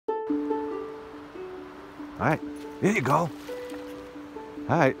All right, there you go.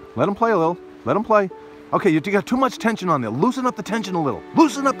 All right, let him play a little. Let him play. Okay, you got too much tension on there. Loosen up the tension a little.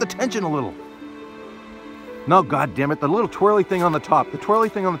 Loosen up the tension a little. No, God damn it, the little twirly thing on the top. The twirly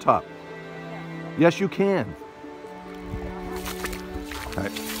thing on the top. Yes, you can. All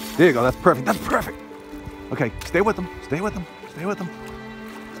right, there you go. That's perfect. That's perfect. Okay, stay with him. Stay with him. Stay with him.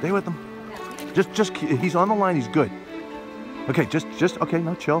 Stay with him. Just, he's on the line. He's good. Okay, okay,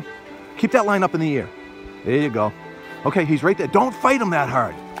 no, chill. Keep that line up in the air. There you go. Okay, he's right there. Don't fight him that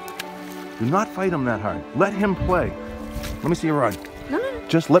hard. Do not fight him that hard. Let him play. Let me see your rod. No.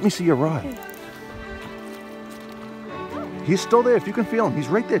 Just let me see your rod. Okay. He's still there if you can feel him. He's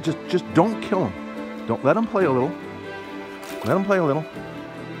right there. Just don't kill him. Don't let him play a little. Let him play a little.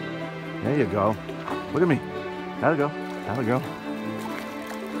 There you go. Look at me. How'd it go? How'd it go?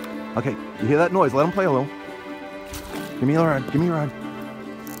 Okay, you hear that noise? Let him play a little. Give me your rod. Give me your rod.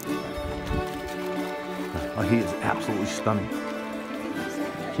 Oh, he is absolutely stunning.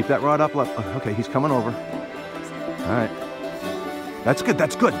 Keep that rod up. Okay, he's coming over. All right. That's good.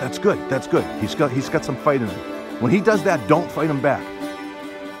 That's good. That's good. That's good. He's got some fight in him. When he does that, don't fight him back.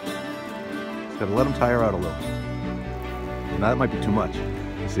 Just gotta let him tire out a little. Now that might be too much.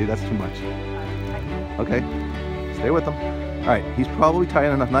 See, that's too much. Okay, stay with him. All right, he's probably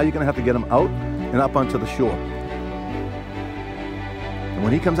tired enough. Now you're gonna have to get him out and up onto the shore. And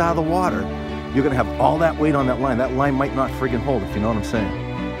when he comes out of the water, you're gonna have all that weight on that line. That line might not friggin' hold, if you know what I'm saying.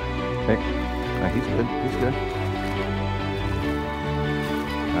 Okay, all right, he's good. He's good.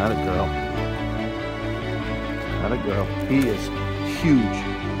 Not a girl. Not a girl. He is huge.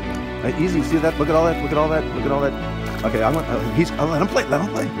 Easy. See that? Look at all that. Look at all that. Look at all that. Okay, I'll let him play. Let him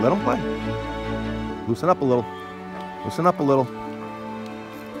play. Let him play. Loosen up a little. Loosen up a little.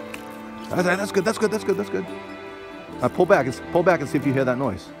 That's good. That's good. That's good. That's good. Pull back and see if you hear that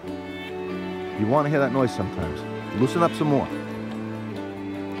noise. You want to hear that noise sometimes. Loosen up some more.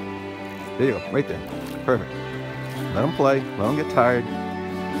 There you go. Right there. Perfect. Let him play. Let him get tired.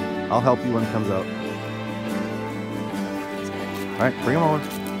 I'll help you when he comes out. All right, bring him over.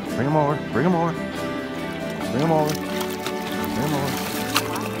 Bring him over. Bring him over. Bring him over. Bring him over.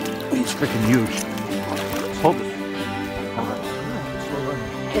 He's freaking huge. Hold it. Hold it.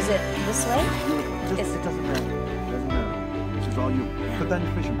 Is it this way? It doesn't matter. It doesn't matter. This is all you. Put down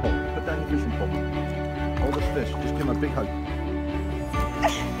your fishing pole. Put down your fishing pole. Hold this fish. Just give him a big hug.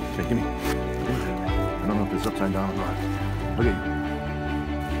 Okay, give me. I don't know if it's upside down or not. Look at you.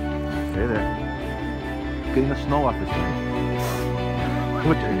 Stay there. Getting the snow off his face.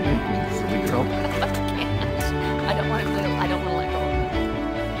 What are you doing, silly girl? I don't want to let go.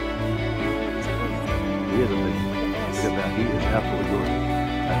 He is a big. Look at that. He is absolutely good.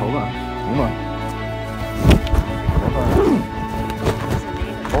 Right, hold on. Hold on.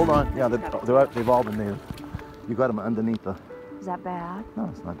 Hold on. Yeah, they've all been nailed. You got them underneath the. Is that bad? No,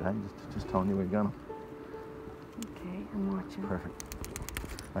 it's not bad. Just telling you where you got them. Okay, I'm watching. Perfect.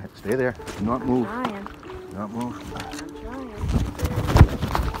 All right, stay there. Do not move. I'm trying. Do not move. I'm trying.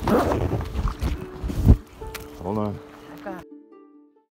 Hold on.